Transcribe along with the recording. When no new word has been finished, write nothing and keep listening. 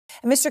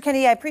And Mr.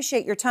 Kennedy, I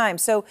appreciate your time.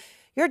 So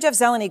you're Jeff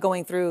Zeleny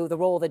going through the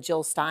role that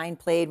Jill Stein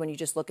played when you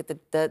just look at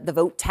the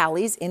vote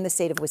tallies in the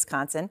state of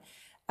Wisconsin.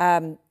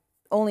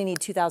 Only need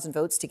 2,000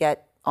 votes to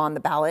get on the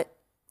ballot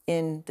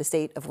in the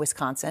state of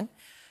Wisconsin.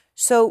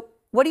 So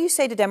what do you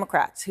say to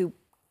Democrats who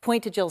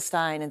point to Jill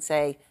Stein and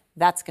say,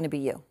 that's going to be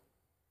you?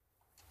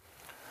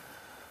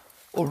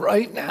 Well,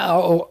 right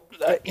now,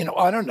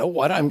 I don't know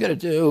what I'm going to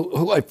do,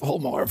 who I pull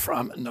more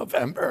from in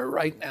November.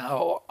 Right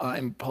now,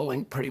 I'm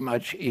pulling pretty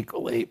much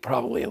equally,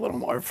 probably a little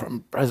more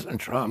from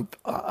President Trump.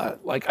 As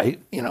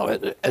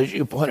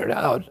you pointed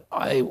out,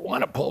 I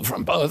want to pull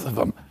from both of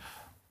them.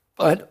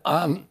 But,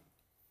 do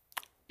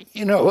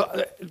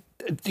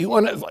you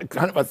want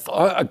kind of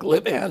a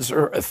glib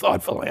answer or a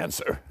thoughtful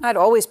answer? I'd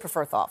always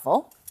prefer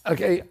thoughtful.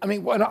 Okay,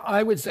 what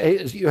I would say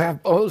is you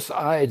have both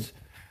sides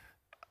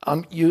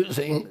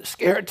using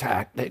scare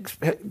tactics.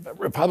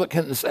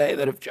 Republicans say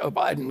that if Joe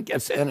Biden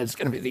gets in, it's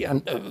going to be the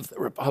end of the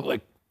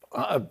republic.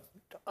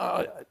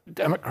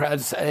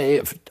 Democrats say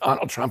if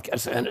Donald Trump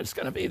gets in, it's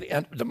going to be the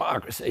end of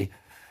democracy.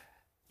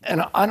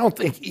 And I don't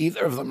think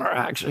either of them are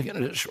actually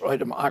going to destroy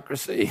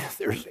democracy.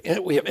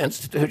 We have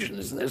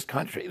institutions in this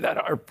country that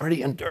are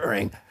pretty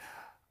enduring.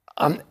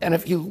 And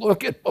if you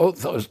look at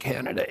both those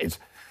candidates,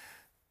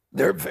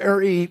 they're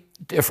very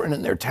different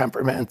in their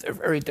temperament. They're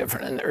very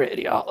different in their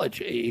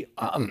ideology,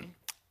 and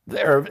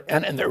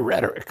in their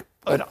rhetoric.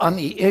 But on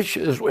the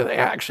issues where they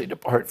actually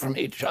depart from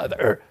each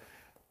other,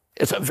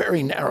 it's a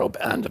very narrow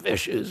band of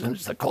issues, and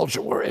it's the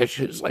culture war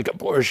issues like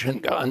abortion,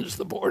 guns,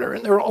 the border,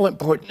 and they're all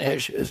important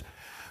issues,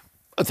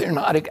 but they're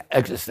not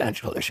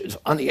existential issues.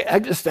 On the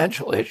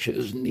existential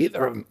issues,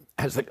 neither of them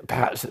has the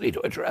capacity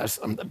to address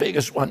them, the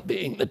biggest one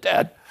being the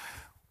debt.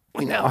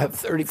 We now have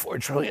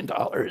 $34 trillion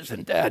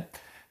in debt.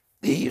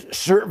 The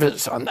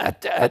service on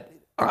that debt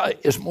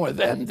is more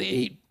than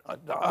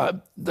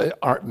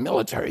our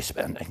military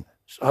spending.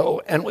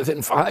 So, and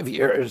within 5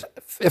 years,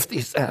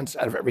 50 cents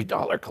out of every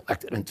dollar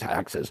collected in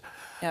taxes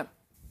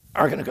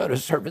are going to go to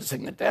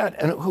servicing the debt.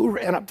 And who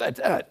ran up that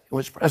debt? It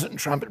was President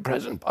Trump and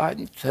President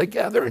Biden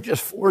together in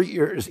just 4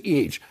 years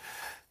each.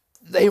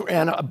 They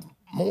ran up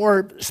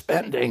more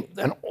spending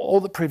than all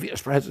the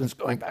previous presidents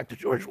going back to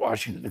George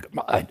Washington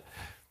combined.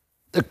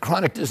 The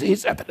chronic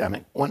disease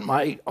epidemic. When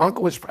my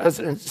uncle was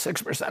president,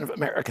 6% of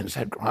Americans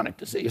had chronic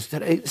disease.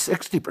 Today,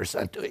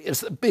 60% do. It's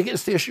the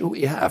biggest issue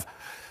we have.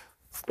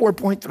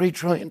 $4.3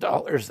 trillion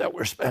that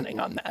we're spending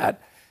on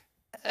that.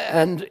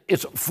 And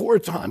it's 4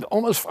 times,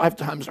 almost 5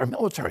 times our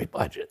military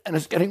budget. And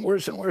it's getting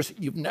worse and worse.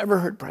 You've never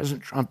heard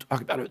President Trump talk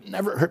about it,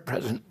 never heard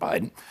President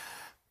Biden.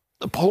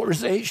 The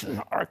polarization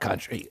in our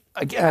country,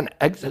 again,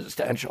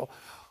 existential.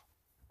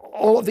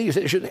 All of these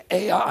issues,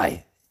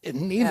 AI,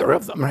 and neither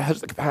of them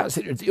has the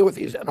capacity to deal with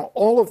these. And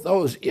all of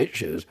those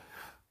issues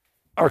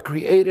are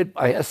created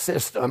by a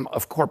system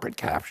of corporate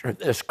capture,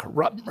 this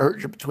corrupt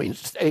merger between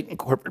state and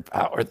corporate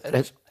power that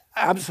has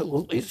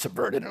absolutely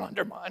subverted and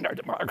undermined our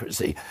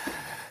democracy.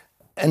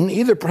 And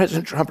neither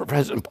President Trump or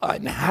President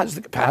Biden has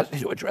the capacity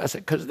to address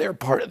it because they're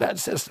part of that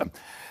system.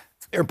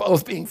 They're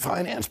both being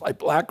financed by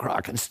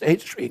BlackRock and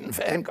State Street and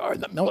Vanguard,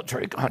 the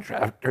military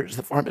contractors,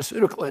 the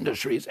pharmaceutical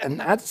industries, and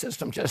that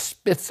system just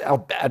spits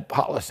out bad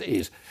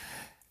policies.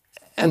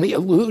 And the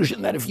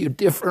illusion that if you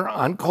differ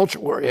on culture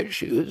war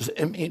issues,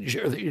 it means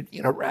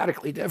you're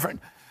radically different.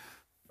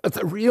 But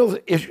the real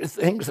issue,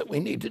 things that we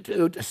need to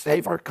do to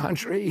save our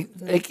country,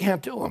 they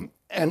can't do them.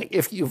 And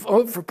if you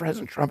vote for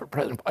President Trump or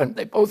President Biden,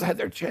 they both had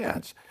their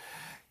chance.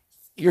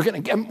 You're going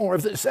to get more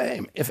of the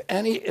same.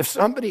 If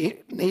somebody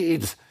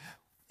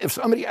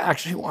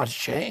actually wants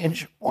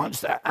change,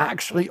 wants to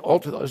actually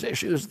alter those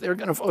issues, they're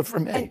going to vote for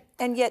me.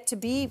 And yet, to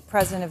be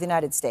president of the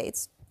United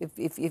States,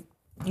 if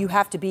you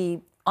have to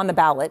be on the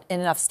ballot in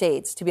enough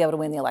states to be able to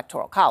win the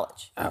Electoral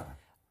College.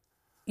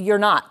 You're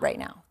not right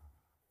now.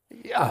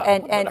 Yeah,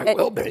 and I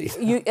will be.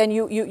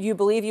 You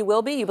believe you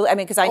will be?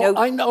 Because I know.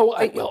 I know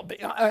I will be.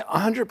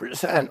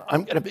 100%.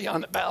 I'm going to be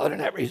on the ballot in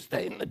every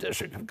state in the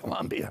District of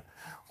Columbia.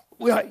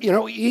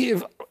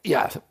 Eve,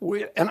 yes,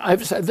 and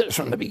I've said this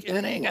from the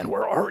beginning, and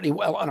we're already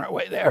well on our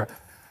way there.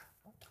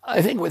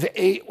 I think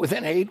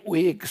within 8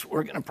 weeks,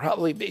 we're going to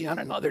probably be on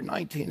another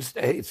 19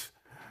 states.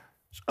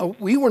 So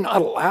we were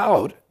not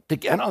allowed to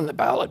get on the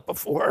ballot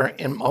before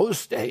in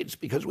most states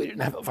because we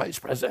didn't have a vice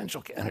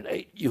presidential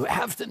candidate. You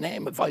have to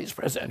name a vice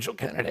presidential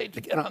candidate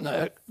to get on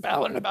the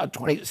ballot in about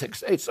 26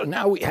 states. So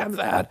now we have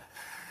that.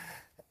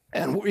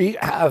 And we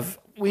have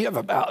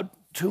about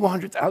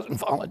 200,000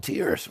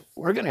 volunteers.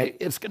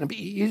 It's going to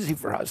be easy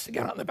for us to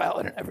get on the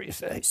ballot in every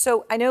state.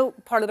 So I know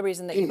part of the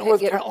reason that in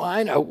North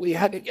Carolina, we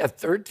had to get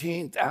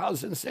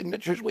 13,000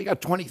 signatures. We got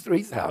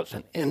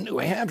 23,000. In New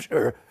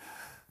Hampshire,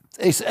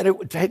 they said it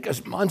would take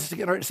us months to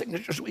get our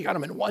signatures. We got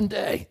them in 1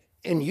 day.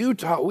 In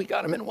Utah, we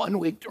got them in 1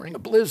 week during a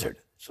blizzard.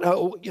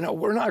 So,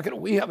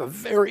 we have a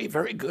very,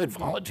 very good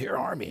volunteer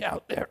army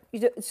out there.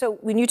 So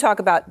when you talk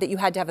about that you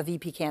had to have a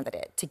VP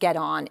candidate to get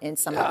on in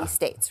some of these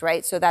states,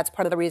 right? So that's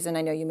part of the reason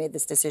I know you made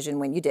this decision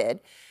when you did.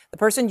 The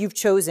person you've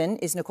chosen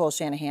is Nicole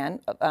Shanahan.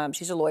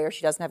 She's a lawyer.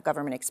 She doesn't have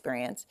government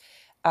experience.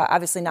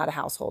 Obviously not a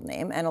household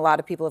name, and a lot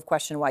of people have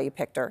questioned why you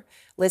picked her.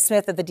 Liz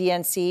Smith of the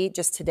DNC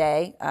just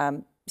today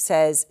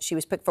says she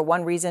was picked for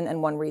one reason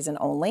and one reason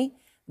only,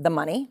 the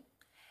money.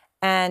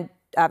 And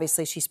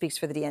obviously she speaks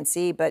for the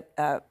DNC, but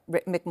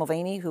Mick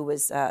Mulvaney, who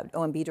was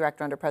OMB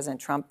director under President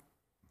Trump,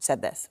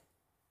 said this.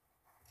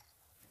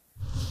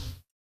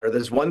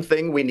 There's one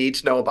thing we need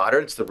to know about her.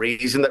 It's the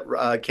reason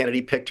that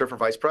Kennedy picked her for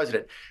vice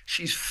president.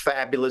 She's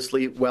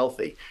fabulously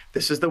wealthy.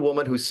 This is the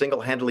woman who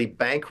single-handedly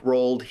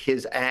bankrolled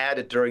his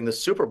ad during the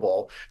Super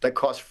Bowl that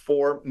cost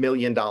 $4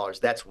 million.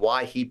 That's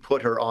why he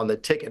put her on the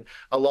ticket,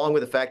 along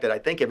with the fact that I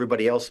think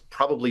everybody else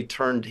probably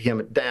turned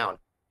him down.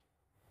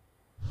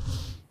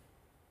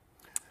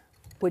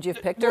 Would you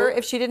have picked her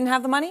if she didn't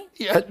have the money?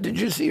 Yeah, did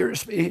you see her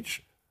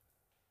speech?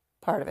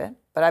 Part of it.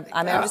 But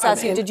I'm just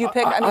asking, did you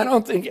pick? I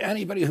don't think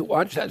anybody who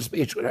watched that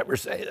speech would ever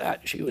say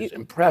that. She was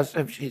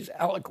impressive. She's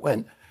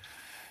eloquent.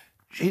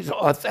 She's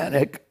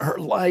authentic. Her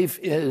life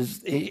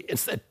is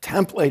it's the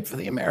template for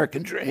the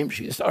American dream.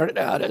 She started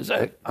out as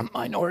a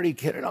minority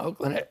kid in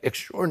Oakland,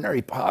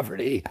 extraordinary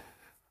poverty,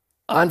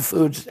 on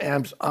food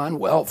stamps, on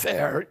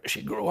welfare.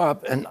 She grew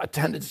up and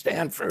attended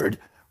Stanford.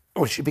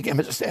 She became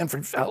a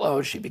Stanford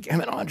fellow. She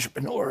became an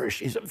entrepreneur.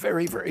 She's a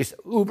very, very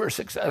uber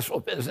successful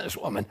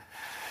businesswoman.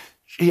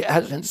 She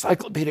has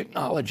encyclopedic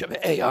knowledge of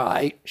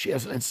AI. She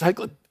has an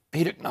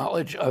encyclopedic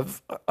knowledge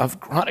of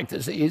chronic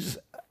disease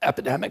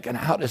epidemic and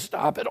how to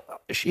stop it.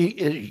 She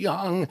is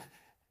young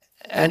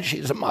and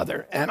she's a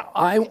mother. And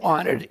I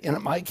wanted,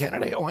 in my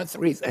candidate, I want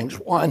three things.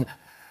 One,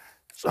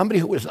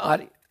 somebody who was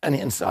not an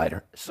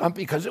insider,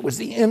 because it was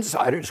the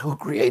insiders who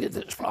created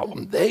this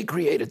problem. They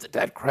created the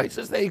debt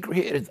crisis. They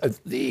created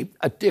the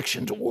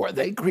addiction to war.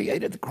 They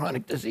created the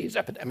chronic disease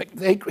epidemic.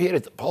 They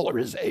created the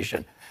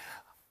polarization.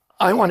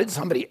 I wanted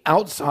somebody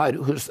outside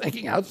who's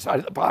thinking outside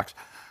of the box.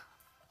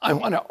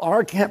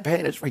 Our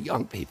campaign is for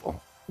young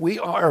people.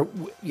 We're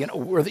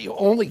the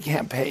only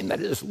campaign that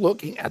is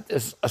looking at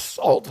this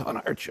assault on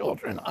our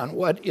children, on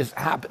what is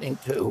happening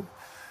to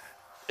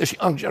this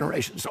young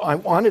generation. So I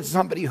wanted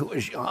somebody who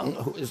is young,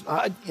 who is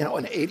not, an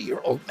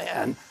 80-year-old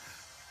man.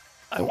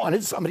 I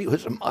wanted somebody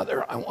who's a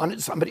mother. I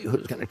wanted somebody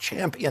who's going to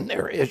champion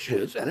their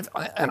issues. And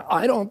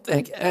I don't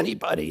think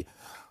anybody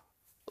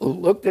who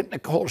looked at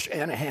Nicole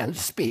Shanahan's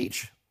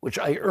speech, which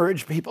I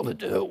urge people to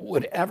do,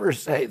 would ever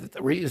say that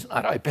the reason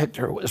that I picked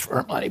her was for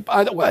her money.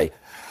 By the way,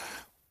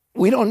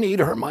 we don't need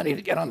her money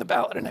to get on the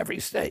ballot in every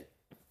state.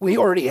 We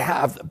already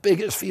have the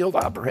biggest field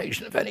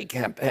operation of any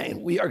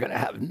campaign. We are going to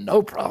have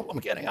no problem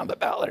getting on the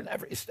ballot in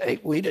every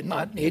state. We did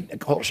not need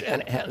Nicole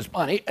Shanahan's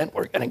money, and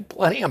we're getting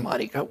plenty of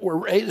money. We're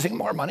raising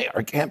more money,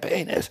 our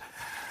campaign is,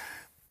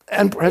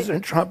 and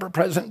President Trump or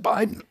President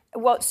Biden.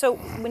 Well, so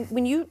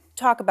when you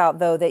talk about,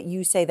 though, that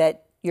you say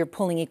that you're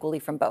pulling equally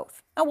from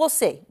both. Now, we'll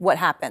see what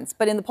happens.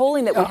 But in the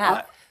polling that we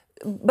have,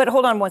 but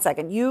hold on one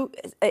second. I'm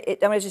going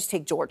to just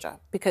take Georgia,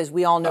 because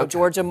we all know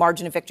Georgia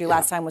margin of victory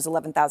last time was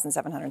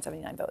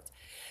 11,779 votes.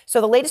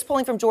 So the latest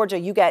polling from Georgia,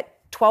 you get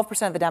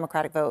 12% of the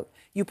Democratic vote.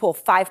 You pull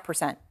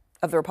 5%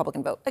 of the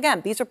Republican vote.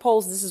 Again, these are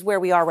polls. This is where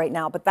we are right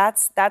now. But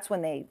that's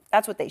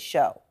what they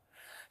show.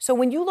 So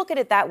when you look at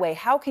it that way,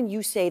 how can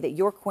you say that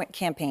your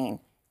campaign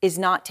is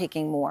not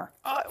taking more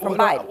from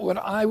Biden? What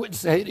I would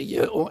say to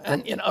you,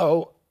 and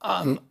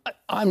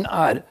I'm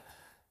not.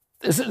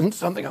 This isn't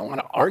something I want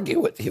to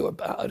argue with you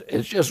about.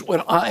 It's just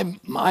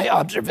my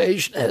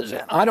observation is,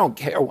 and I don't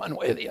care one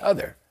way or the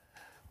other.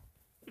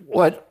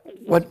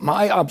 What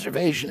my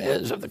observation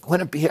is of the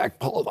Quinnipiac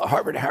poll, the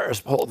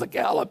Harvard-Harris poll, the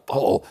Gallup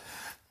poll,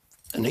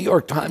 the New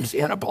York Times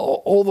Siena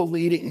poll, all the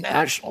leading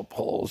national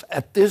polls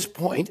at this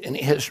point in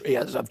history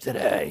as of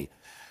today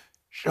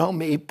show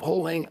me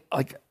polling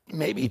like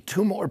maybe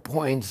 2 more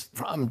points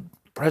from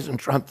President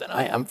Trump than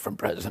I am from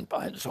President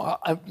Biden. So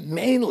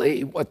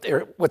mainly what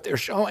they're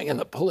showing, and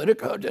the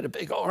Politico did a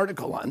big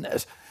article on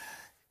this,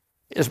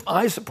 is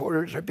my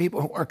supporters are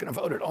people who aren't going to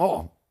vote at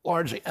all,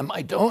 largely, and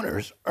my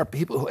donors are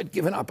people who had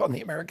given up on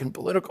the American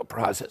political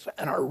process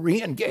and are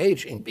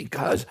re-engaging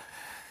because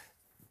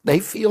they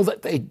feel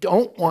that they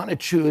don't want to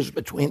choose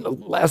between the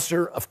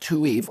lesser of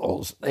two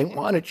evils. They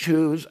want to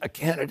choose a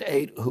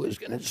candidate who is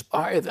going to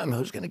inspire them,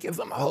 who's going to give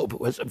them hope,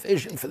 who has a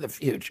vision for the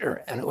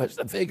future, and who has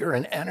the vigor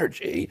and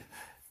energy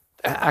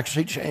to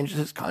actually change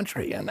this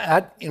country. And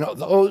that,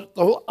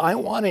 I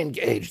want to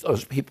engage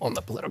those people in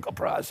the political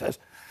process.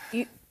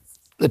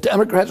 The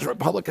Democrats and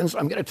Republicans,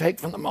 I'm going to take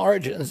from the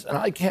margins, and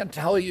I can't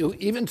tell you,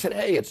 even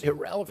today, it's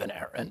irrelevant,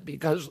 Erin,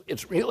 because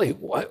it's really,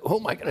 who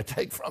am I going to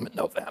take from in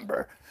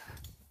November?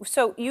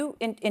 So you,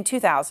 in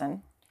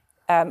 2000,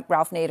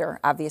 Ralph Nader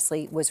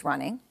obviously was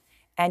running,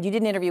 and you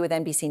did an interview with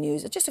NBC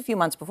News just a few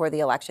months before the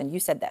election. You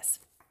said this.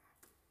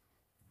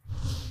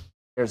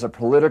 There's a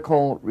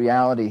political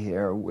reality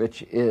here,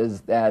 which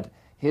is that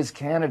his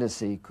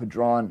candidacy could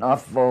draw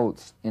enough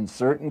votes in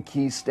certain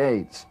key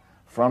states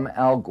from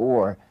Al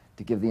Gore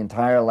to give the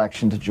entire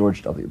election to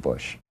George W.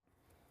 Bush.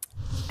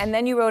 And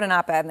then you wrote an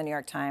op-ed in the New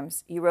York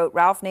Times. You wrote,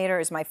 Ralph Nader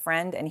is my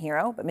friend and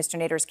hero, but Mr.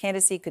 Nader's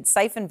candidacy could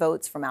siphon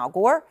votes from Al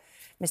Gore,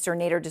 Mr.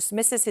 Nader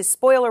dismisses his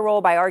spoiler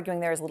role by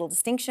arguing there is little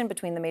distinction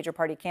between the major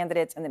party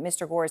candidates and that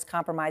Mr. Gore is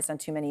compromised on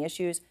too many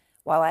issues.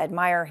 While I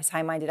admire his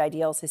high-minded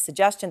ideals, his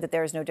suggestion that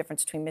there is no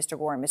difference between Mr.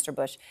 Gore and Mr.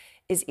 Bush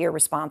is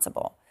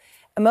irresponsible.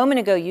 A moment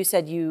ago, you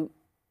said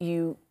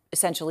you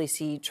essentially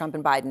see Trump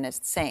and Biden as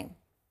the same,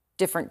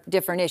 different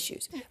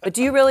issues. But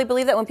do you really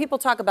believe that when people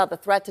talk about the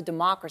threat to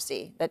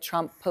democracy that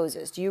Trump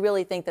poses, do you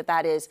really think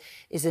that is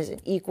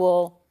an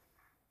equal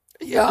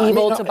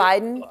evil to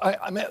Biden?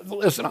 I mean,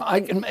 listen,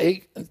 I can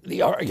make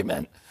the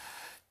argument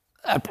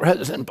that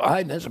President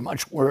Biden is a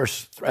much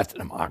worse threat to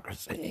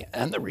democracy.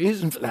 And the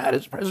reason for that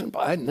is President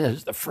Biden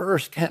is the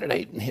first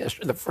candidate in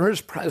history, the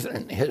first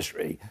president in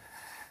history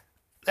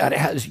that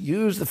has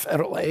used the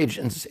federal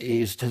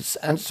agencies to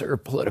censor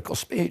political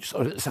speech,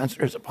 so to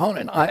censor his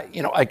opponent.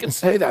 I can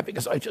say that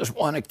because I just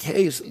won a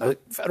case in the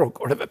Federal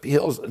Court of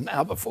Appeals and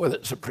now before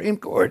the Supreme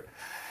Court.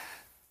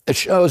 It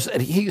shows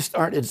that he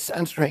started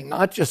censoring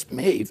not just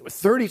me.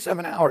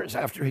 37 hours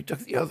after he took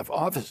the oath of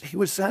office, he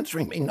was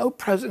censoring me. No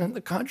president in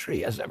the country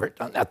has ever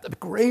done that. The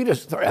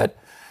greatest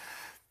threat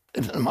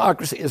to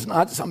democracy is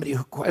not somebody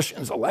who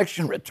questions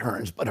election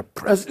returns, but a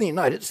president of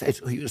the United States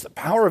who used the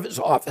power of his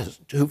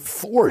office to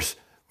force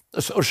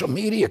the social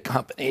media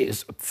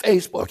companies,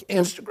 Facebook,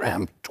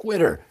 Instagram,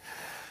 Twitter,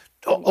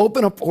 to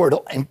open a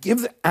portal and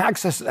give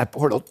access to that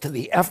portal to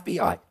the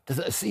FBI, to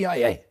the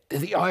CIA, to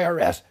the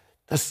IRS,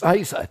 to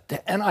CISA, to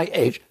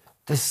NIH,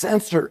 to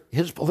censor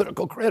his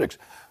political critics.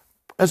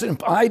 President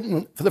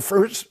Biden, for the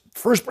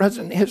first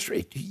president in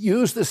history, to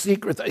use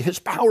his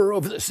power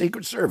over the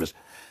Secret Service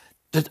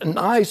to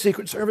deny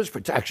Secret Service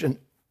protection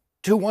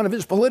to one of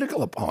his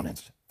political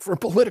opponents for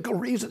political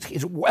reasons.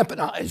 He's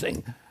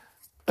weaponizing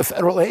the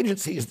federal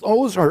agencies.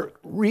 Those are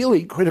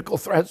really critical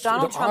threats to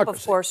democracy. Donald Trump,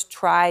 of course,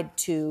 tried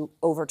to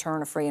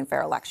overturn a free and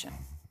fair election.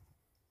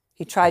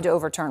 He tried to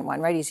overturn one,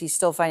 right? He's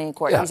still fighting in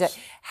court. Yes.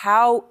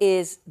 How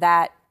is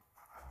that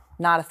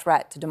not a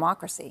threat to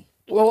democracy?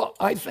 Well,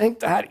 I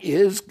think that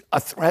is a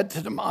threat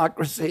to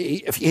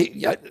democracy. If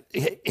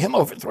him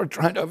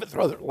trying to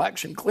overthrow the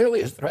election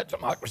clearly is a threat to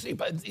democracy.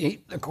 But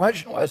the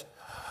question was,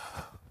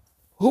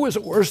 who is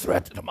a worse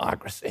threat to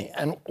democracy?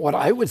 And what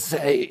I would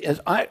say is,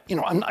 I'm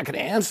not going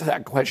to answer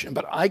that question,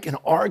 but I can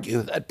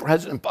argue that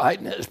President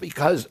Biden is,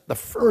 because the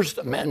First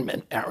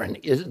Amendment, Erin,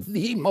 is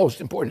the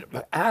most important.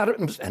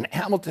 Adams and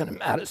Hamilton and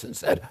Madison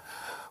said,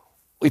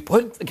 we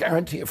put the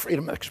guarantee of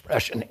freedom of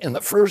expression in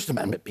the First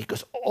Amendment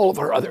because all of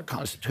our other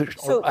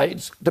constitutional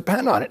rights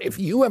depend on it. If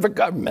you have a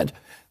government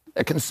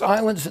that can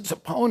silence its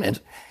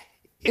opponent,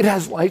 it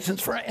has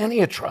license for any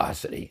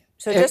atrocity.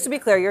 So just to be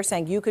clear, you're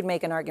saying you could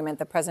make an argument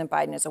that President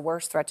Biden is a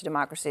worse threat to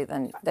democracy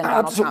than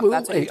Donald Trump.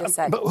 That's what you just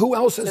said. But who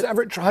else has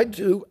ever tried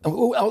to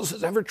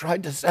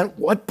send,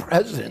 what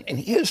president in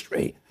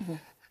history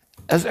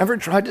has ever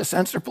tried to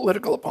censor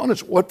political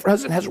opponents? What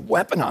president has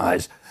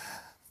weaponized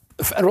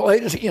the federal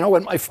agency?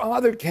 When my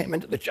father came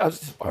into the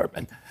Justice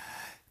Department,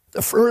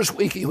 the first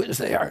week he was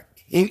there,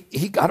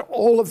 he got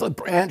all of the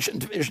branch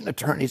and division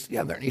attorneys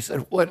together, and he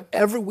said,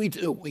 whatever we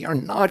do, we are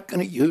not going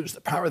to use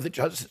the power of the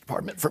Justice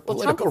Department for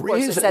political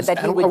reasons. Trump, of course, has said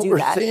that he would do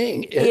that.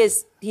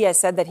 He has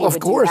said that he would do that.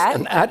 Of course,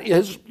 and that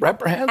is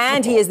reprehensible.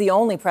 And he is the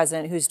only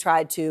president who's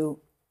tried to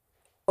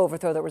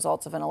overthrow the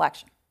results of an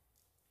election.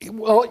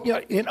 Well,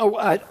 you know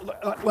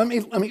what? Let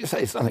me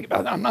say something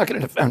about that. I'm not going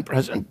to defend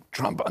President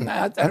Trump on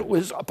that. That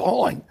was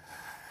appalling.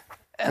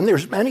 And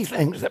there's many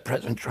things that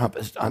President Trump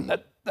has done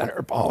that are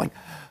appalling.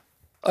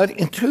 But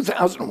in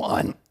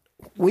 2001,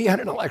 we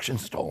had an election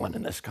stolen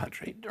in this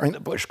country during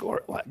the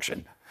Bush-Gore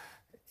election.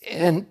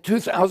 In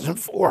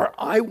 2004,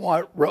 I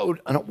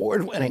wrote an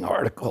award-winning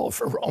article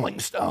for Rolling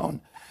Stone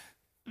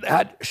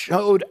that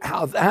showed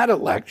how that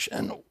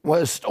election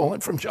was stolen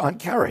from John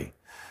Kerry.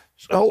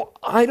 So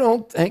I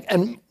don't think,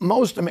 and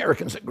most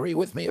Americans agree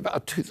with me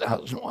about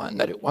 2001,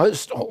 that it was a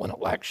stolen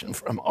election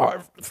from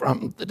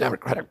the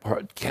Democratic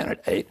Party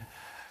candidate.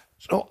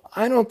 So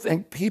I don't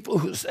think people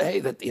who say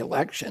that the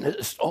election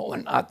is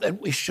stolen, not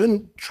that we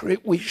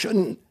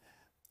shouldn't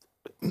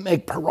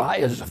make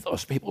pariahs of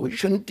those people. We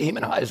shouldn't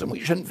demonize them.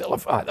 We shouldn't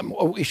vilify them.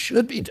 What we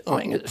should be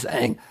doing is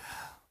saying,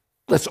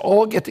 let's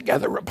all get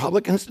together,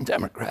 Republicans and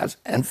Democrats,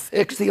 and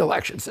fix the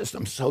election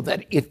system so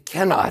that it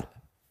cannot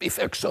be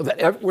fixed, so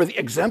that we're the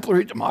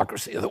exemplary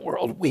democracy of the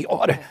world. We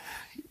ought to,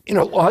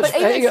 Las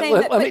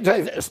Vegas, let me tell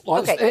you this,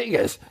 Las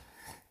Vegas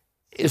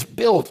is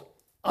built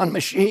on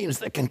machines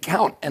that can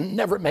count and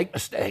never make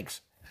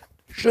mistakes.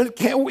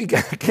 Can't we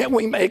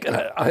make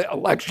an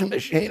election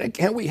machine, and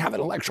can't we have an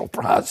electoral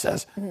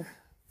process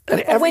that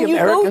every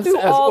American says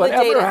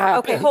whatever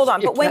happens? Okay, hold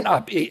on. It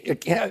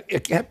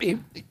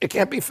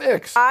can't be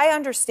fixed. I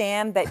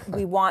understand that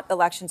we want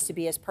elections to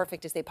be as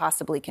perfect as they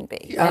possibly can be,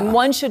 yeah. And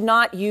one should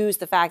not use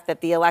the fact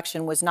that the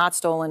election was not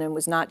stolen and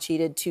was not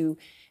cheated to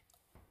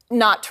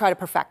not try to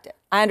perfect it.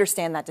 I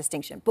understand that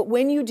distinction, but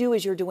when you do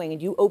as you're doing, and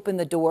you open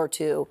the door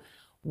to,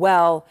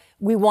 well,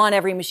 we want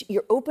every machine.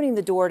 You're opening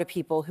the door to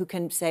people who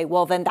can say,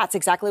 well, then that's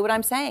exactly what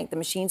I'm saying. The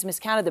machines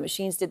miscounted, the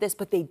machines did this,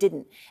 but they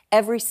didn't.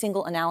 Every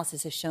single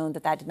analysis has shown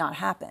that did not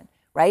happen,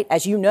 right?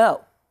 As you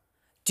know,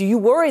 Do you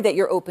worry that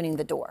you're opening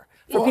the door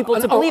for people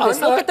to believe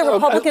this? I'm Look at the not-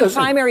 Republican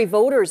listen, primary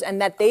voters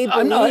and that they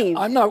believe.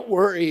 I'm not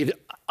worried.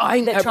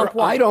 Trump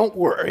won. I don't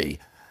worry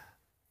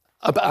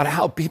about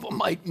how people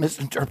might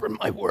misinterpret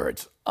my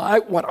words.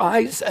 What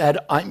I said,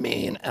 I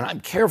mean, and I'm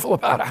careful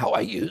about how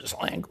I use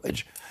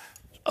language.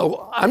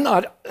 So I'm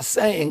not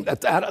saying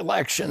that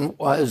election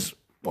was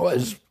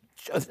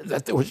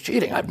that there was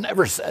cheating. I've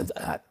never said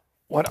that.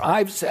 What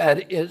I've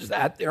said is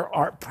that there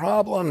are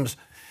problems,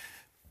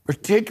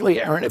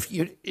 particularly, Erin,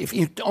 if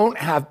you don't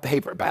have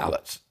paper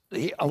ballots.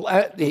 The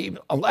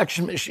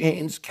election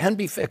machines can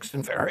be fixed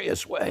in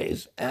various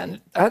ways,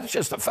 and that's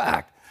just a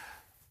fact.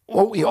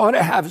 What we ought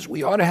to have is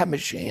we ought to have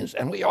machines,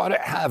 and we ought to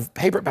have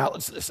paper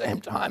ballots at the same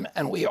time,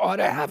 and we ought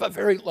to have a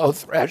very low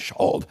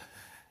threshold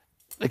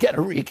to get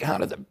a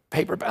recount of the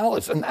paper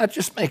ballots, and that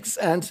just makes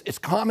sense. It's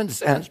common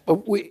sense,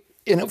 but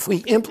if we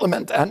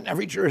implement that in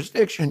every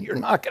jurisdiction, you're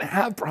not going to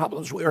have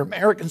problems where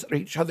Americans at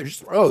each other's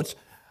throats.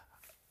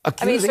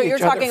 I mean, so you're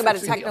talking about a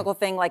technical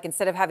thing, like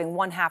instead of having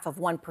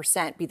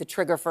 0.5% be the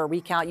trigger for a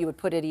recount, you would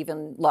put it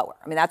even lower.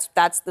 I mean,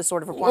 that's the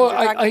sort of reform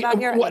you're talking about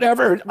here.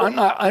 Whatever.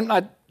 I'm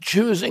not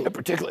choosing a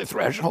particular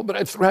threshold, but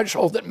a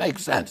threshold that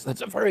makes sense.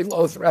 That's a very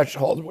low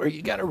threshold where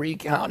you get a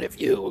recount if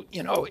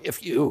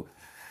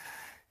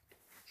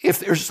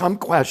there's some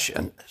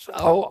question.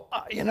 So,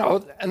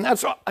 and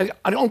that's, I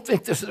don't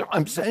think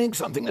I'm saying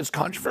something that's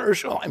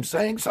controversial. I'm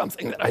saying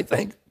something that I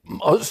think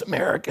most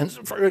Americans,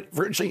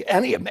 virtually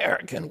any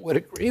American, would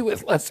agree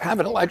with. Let's have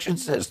an election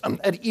system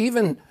that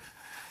even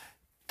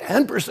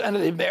 10%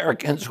 of the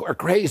Americans who are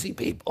crazy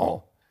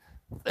people,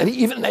 that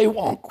even they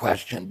won't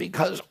question,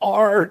 because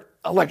our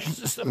election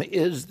system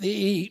is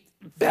the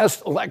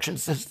best election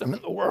system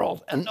in the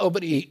world. And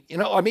nobody,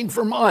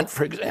 Vermont,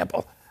 for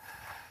example,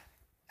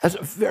 has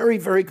a very,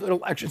 very good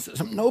election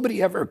system.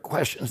 Nobody ever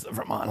questions the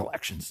Vermont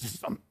election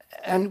system.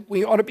 And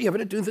we ought to be able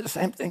to do the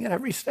same thing in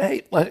every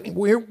state.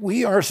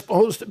 We are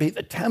supposed to be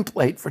the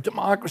template for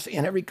democracy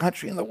in every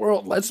country in the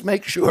world. Let's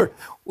make sure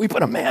we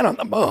put a man on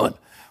the moon.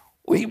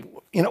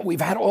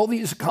 We've had all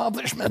these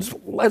accomplishments.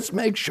 Let's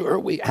make sure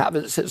we have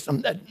a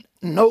system that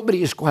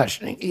nobody is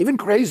questioning, even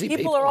crazy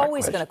people. People are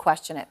always going to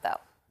question it, though.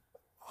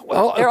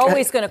 Well, they're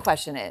always going to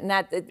question it, and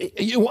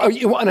you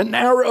want to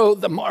narrow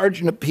the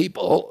margin of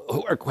people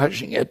who are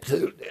questioning it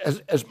to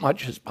as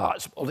much as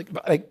possible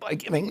by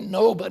giving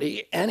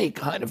nobody any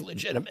kind of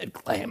legitimate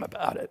claim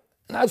about it.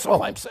 And that's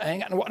all I'm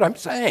saying. And what I'm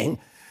saying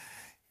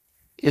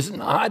is I'm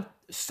not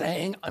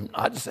saying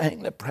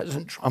that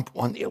President Trump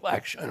won the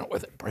election or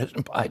that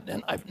President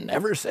Biden. I've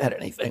never said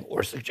anything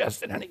or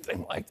suggested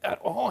anything like that.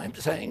 All I'm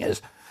saying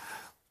is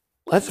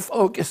let's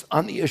focus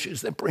on the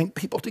issues that bring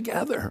people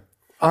together.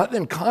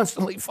 Than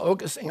constantly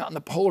focusing on the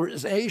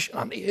polarization,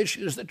 on the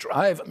issues that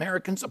drive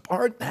Americans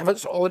apart and have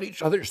us all at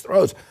each other's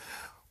throats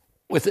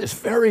with this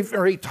very,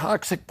 very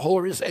toxic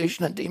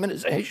polarization and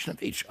demonization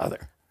of each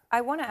other.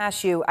 I want to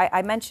ask you,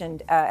 I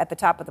mentioned at the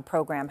top of the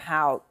program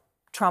how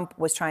Trump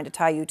was trying to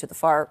tie you to the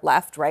far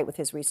left, right, with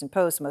his recent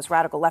post, the most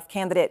radical left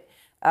candidate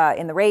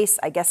in the race.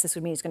 I guess this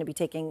would mean he's going to be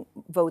taking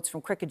votes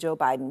from crooked Joe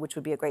Biden, which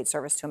would be a great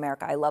service to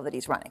America. I love that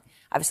he's running.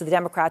 Obviously, the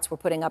Democrats were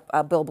putting up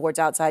billboards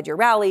outside your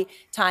rally,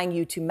 tying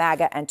you to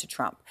MAGA and to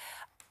Trump.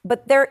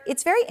 But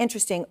it's very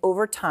interesting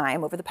over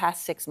time, over the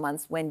past 6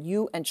 months, when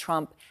you and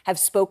Trump have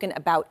spoken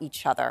about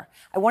each other.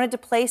 I wanted to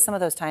play some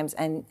of those times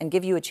and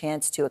give you a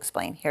chance to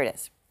explain. Here it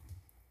is.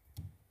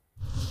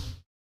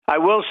 I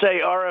will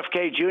say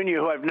RFK Jr.,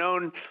 who I've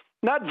known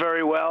not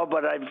very well,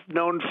 but I've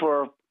known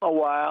for a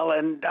while,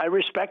 and I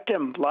respect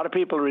him. A lot of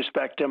people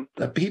respect him.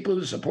 The people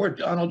who support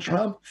Donald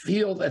Trump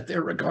feel that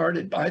they're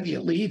regarded by the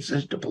elites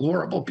as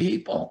deplorable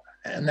people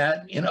and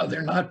that,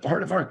 they're not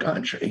part of our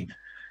country.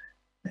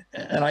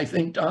 And I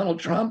think Donald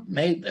Trump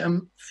made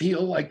them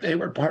feel like they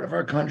were part of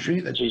our country.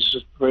 That he's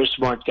a very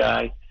smart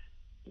guy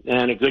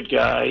and a good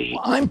guy.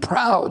 I'm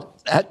proud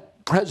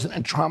that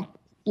President Trump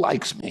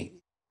likes me.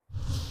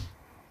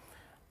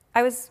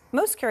 I was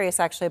most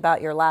curious, actually,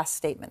 about your last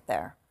statement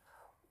there.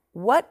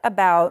 What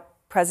about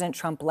President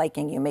Trump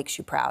liking you makes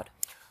you proud?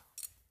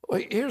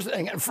 Well, here's the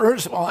thing. And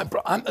first of all,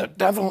 I'm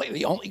definitely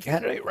the only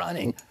candidate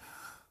running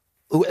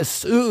who has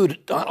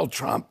sued Donald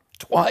Trump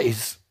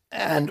twice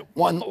and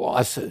won the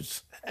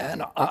lawsuits.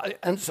 And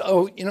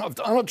so, if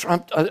Donald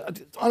Trump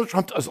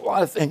does a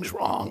lot of things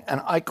wrong,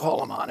 and I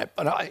call him on it,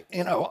 but I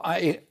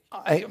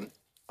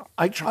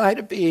try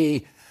to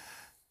be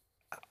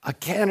a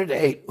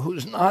candidate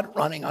who's not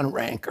running on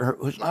rancor,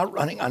 who's not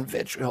running on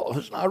vitriol,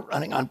 who's not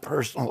running on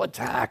personal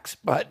attacks,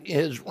 but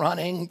is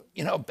running,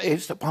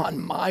 based upon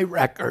my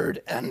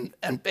record and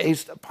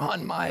based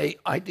upon my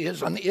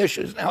ideas on the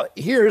issues. Now,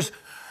 here's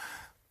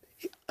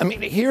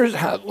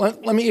how,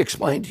 let me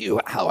explain to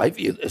you how I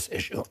view this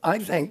issue. I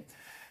think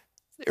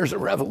there's a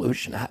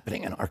revolution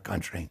happening in our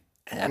country.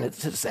 And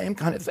it's the same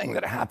kind of thing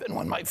that happened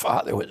when my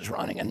father was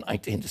running in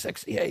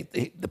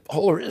 1968. The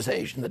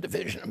polarization, the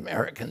division of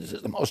Americans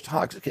is the most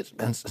toxic it's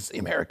been since the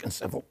American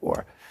Civil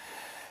War.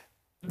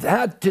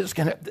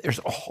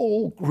 There's a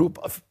whole group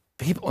of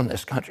people in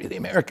this country, the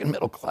American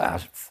middle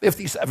class,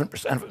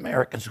 57% of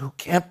Americans who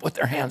can't put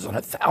their hands on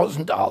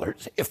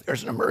 $1,000 if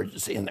there's an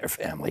emergency in their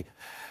family.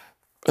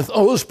 For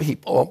those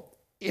people,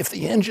 if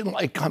the engine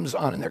light comes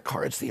on in their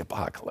car, it's the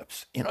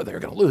apocalypse. You know, they're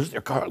going to lose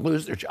their car,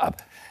 lose their job.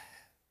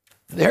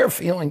 They're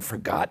feeling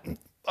forgotten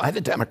by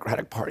the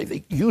Democratic Party.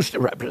 They used to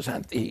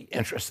represent the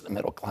interests of the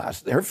middle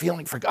class. They're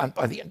feeling forgotten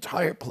by the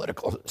entire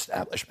political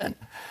establishment.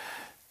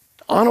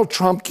 Donald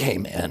Trump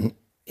came in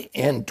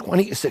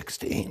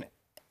 2016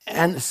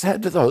 and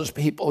said to those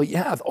people,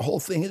 yeah, the whole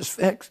thing is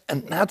fixed.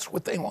 And that's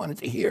what they wanted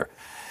to hear.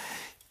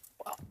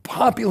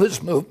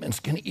 Populist movements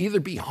can either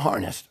be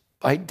harnessed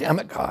by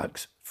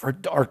demagogues for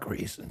dark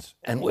reasons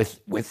and with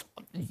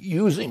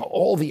using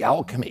all the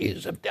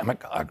alchemies of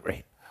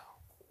demagoguery,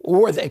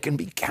 or they can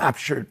be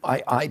captured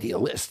by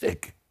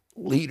idealistic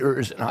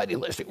leaders and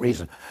idealistic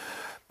reason.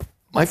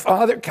 My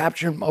father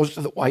captured most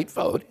of the white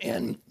vote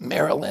in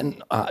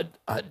Maryland,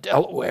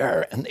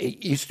 Delaware, and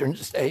the eastern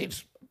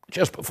states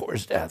just before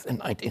his death in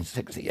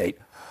 1968.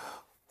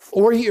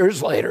 4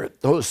 years later,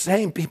 those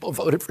same people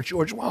voted for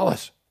George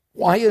Wallace.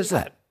 Why is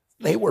that?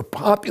 They were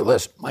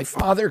populist. My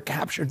father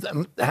captured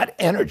them, that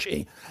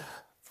energy,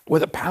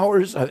 with the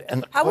powers of,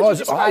 and the How cause would you of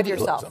describe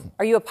idealism. yourself?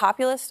 Are you a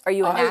populist? Are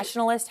you a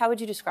nationalist? How would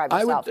you describe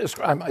yourself? I would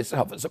describe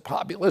myself as a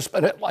populist,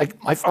 but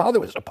like my father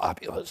was a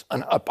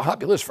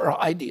populist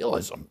for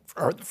idealism,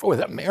 for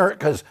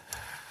America's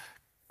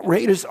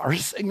greatest, our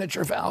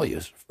signature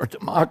values, for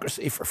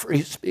democracy, for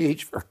free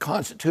speech, for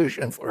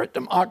constitution, for a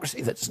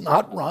democracy that's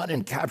not run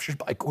and captured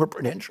by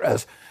corporate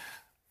interests,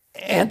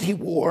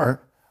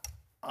 anti-war,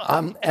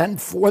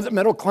 and for the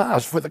middle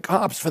class, for the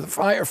cops, for the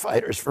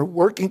firefighters, for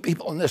working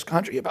people in this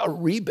country,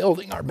 about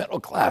rebuilding our middle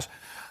class,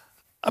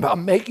 about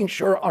making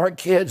sure our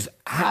kids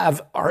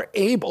are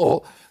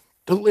able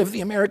to live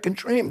the American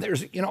dream.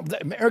 There's, the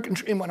American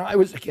dream when I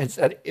was a kid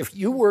said, if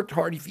you worked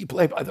hard, if you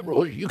played by the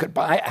rules, you could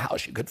buy a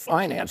house, you could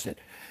finance it,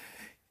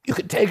 you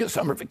could take a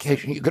summer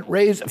vacation, you could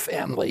raise a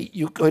family,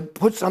 you could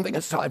put something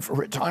aside for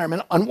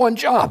retirement on one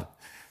job.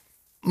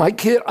 I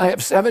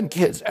have 7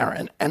 kids,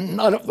 Erin, and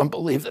none of them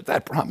believe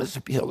that promise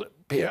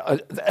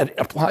that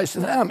applies to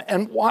them.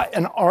 And why?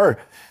 And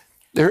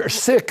they're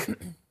sick.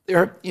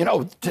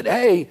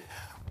 Today,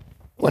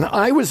 when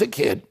I was a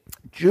kid,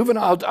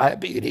 juvenile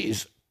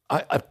diabetes,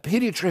 a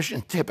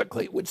pediatrician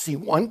typically would see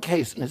 1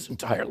 case in his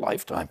entire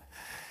lifetime.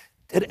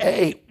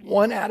 Today,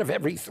 1 out of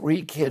every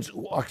 3 kids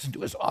who walks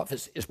into his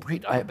office is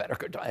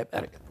pre-diabetic or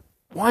diabetic.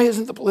 Why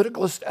isn't the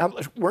political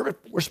establishment,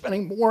 we're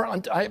spending more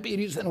on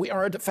diabetes than we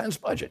are a defense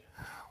budget.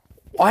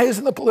 Why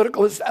isn't the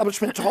political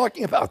establishment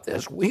talking about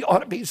this? We ought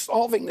to be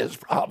solving this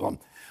problem.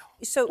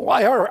 So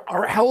why are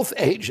our health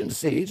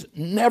agencies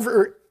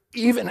never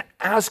even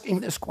asking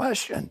this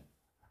question?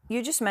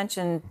 You just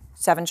mentioned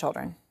 7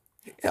 children.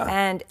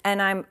 Yeah.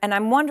 And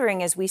I'm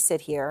wondering, as we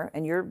sit here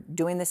and you're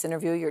doing this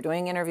interview, you're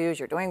doing interviews,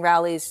 you're doing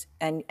rallies,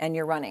 and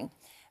you're running.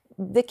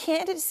 The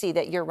candidacy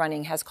that you're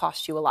running has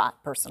cost you a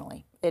lot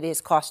personally. It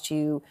has cost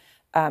you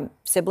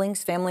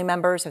siblings, family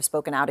members have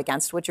spoken out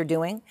against what you're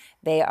doing.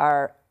 They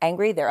are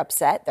angry, they're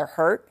upset, they're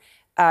hurt.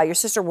 Your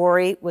sister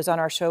Rory was on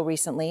our show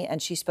recently,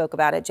 and she spoke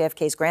about it.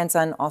 JFK's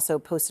grandson also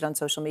posted on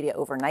social media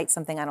overnight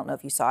something. I don't know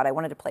if you saw it. I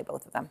wanted to play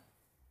both of them.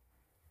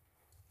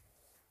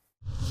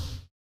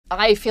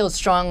 I feel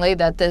strongly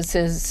that this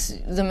is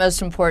the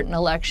most important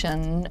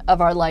election of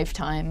our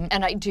lifetime.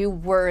 And I do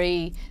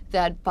worry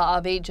that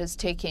Bobby just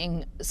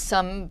taking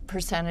some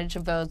percentage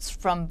of votes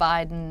from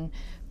Biden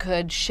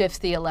could shift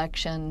the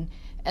election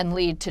and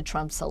lead to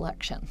Trump's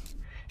election.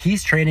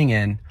 He's trading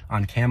in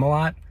on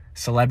Camelot,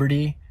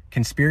 celebrity,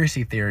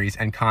 conspiracy theories,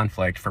 and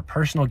conflict for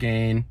personal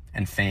gain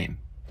and fame.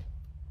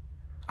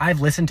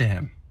 I've listened to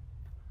him.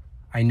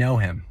 I know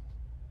him.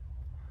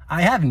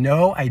 I have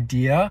no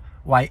idea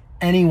why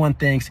anyone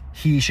thinks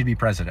he should be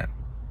president.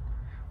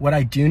 What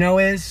I do know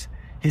is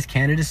his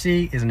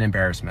candidacy is an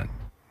embarrassment.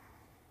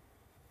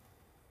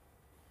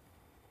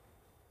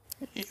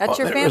 That's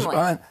your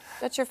family.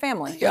 That's your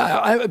family. Yeah,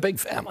 I have a big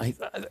family.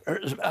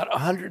 There's about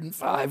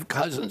 105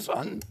 cousins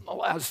on the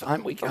last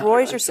time we counted.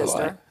 Roy's your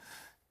sister.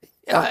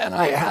 Yeah, and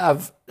I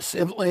have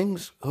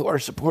siblings who are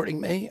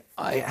supporting me.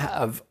 I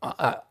have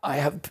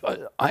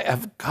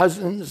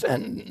cousins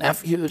and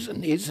nephews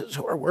and nieces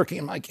who are working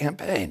in my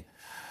campaign.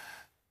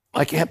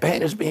 My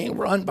campaign is being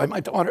run by my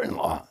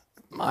daughter-in-law.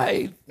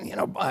 The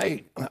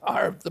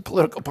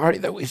political party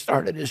that we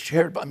started is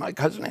chaired by my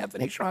cousin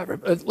Anthony Shriver.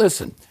 But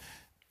listen,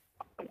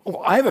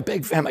 I have a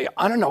big family.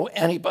 I don't know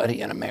anybody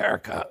in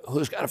America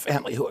who's got a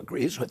family who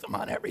agrees with them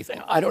on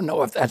everything. I don't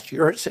know if that's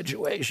your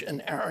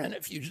situation, Erin,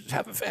 if you just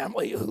have a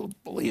family who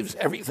believes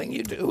everything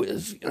you do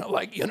is,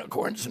 like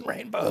unicorns and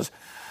rainbows.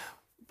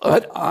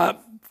 But I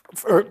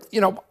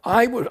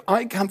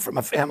come from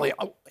a family,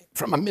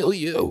 from a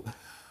milieu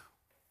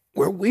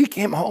where we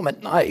came home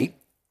at night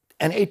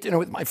and ate dinner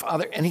with my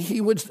father, and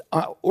he would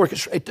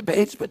orchestrate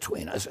debates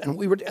between us, and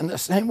we were in the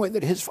same way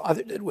that his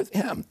father did with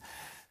him.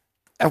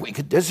 And we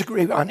could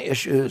disagree on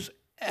issues,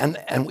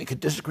 and we could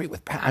disagree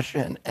with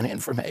passion and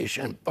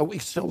information, but we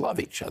still love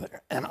each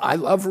other. And I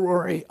love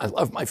Rory. I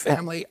love my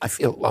family. I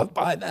feel loved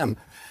by them.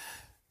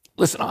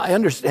 Listen, I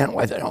understand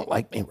why they don't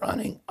like me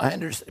running. I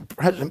understand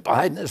President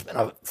Biden has been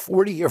a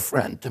 40-year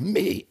friend to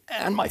me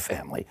and my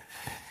family.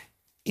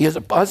 He has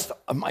a bust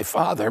of my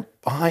father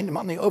behind him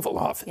on the Oval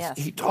Office. Yes,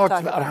 he talks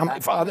about how my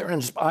father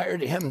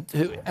inspired him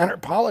to enter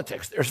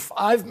politics. There's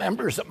 5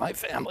 members of my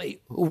family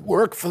who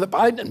work for the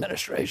Biden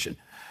administration.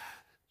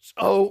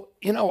 So,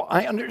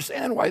 I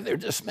understand why they're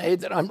dismayed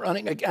that I'm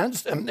running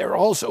against him. They're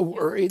also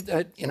worried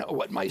that,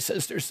 what my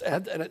sister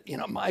said, that,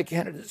 my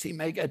candidacy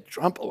may get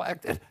Trump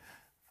elected.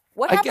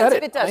 What happens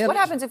if it does? What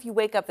happens if you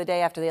wake up the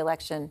day after the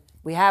election,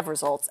 we have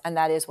results, and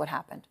that is what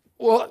happened?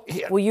 Well,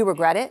 will you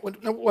regret it?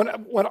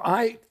 What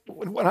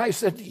I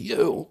said to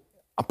you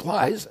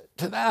applies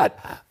to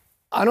that.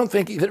 I don't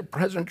think either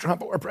President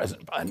Trump or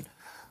President Biden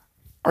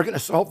are going to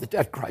solve the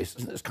debt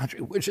crisis in this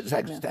country, which is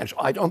existential.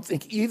 I don't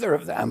think either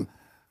of them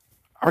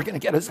are going to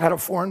get us out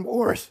of foreign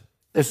wars,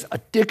 this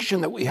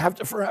addiction that we have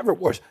to forever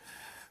wars.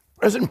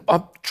 President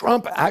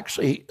Trump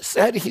actually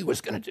said he was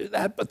going to do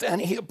that, but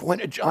then he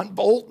appointed John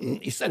Bolton.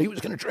 He said he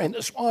was going to drain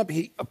the swamp.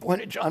 He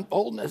appointed John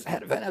Bolton as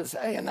head of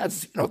NSA, and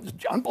that's,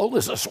 John Bolton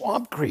is a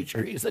swamp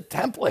creature. He's a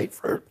template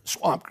for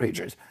swamp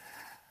creatures.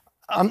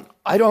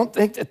 I don't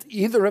think that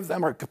either of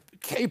them are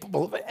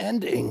capable of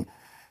ending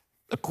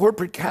the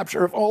corporate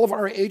capture of all of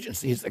our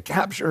agencies, the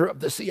capture of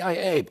the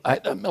CIA by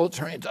the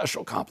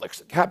military-industrial complex,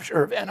 the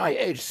capture of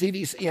NIH,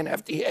 CDC, and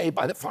FDA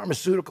by the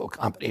pharmaceutical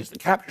companies, the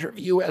capture of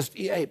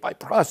USDA by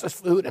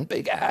processed food and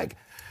big ag.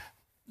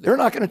 They're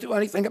not going to do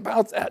anything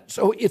about that.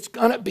 So it's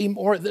going to be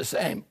more of the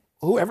same,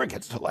 whoever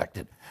gets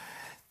elected.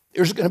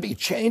 There's going to be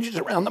changes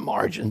around the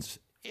margins,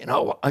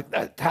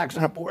 like tax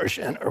on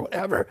abortion or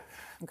whatever.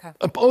 Okay.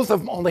 But both of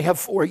them only have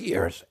 4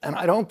 years, and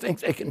I don't think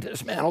they can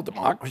dismantle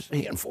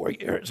democracy in 4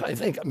 years. I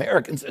think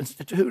Americans'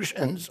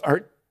 institutions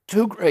are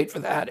too great for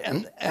that,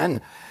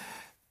 and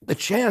the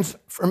chance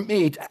for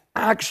me to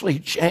actually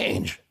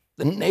change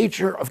the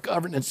nature of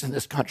governance in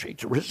this country,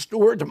 to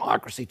restore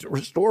democracy, to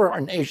restore our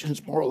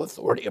nation's moral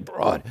authority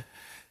abroad,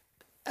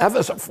 give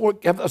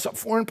us a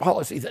foreign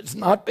policy that's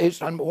not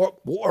based on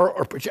war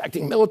or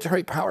projecting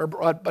military power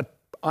abroad, but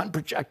on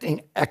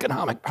projecting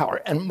economic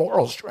power and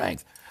moral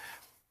strength.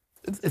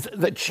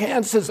 The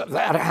chances of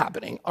that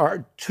happening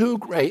are too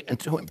great and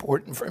too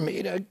important for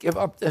me to give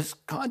up this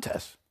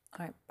contest.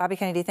 All right. Bobby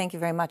Kennedy, thank you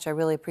very much. I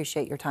really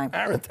appreciate your time.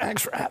 Erin,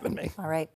 thanks for having me. All right.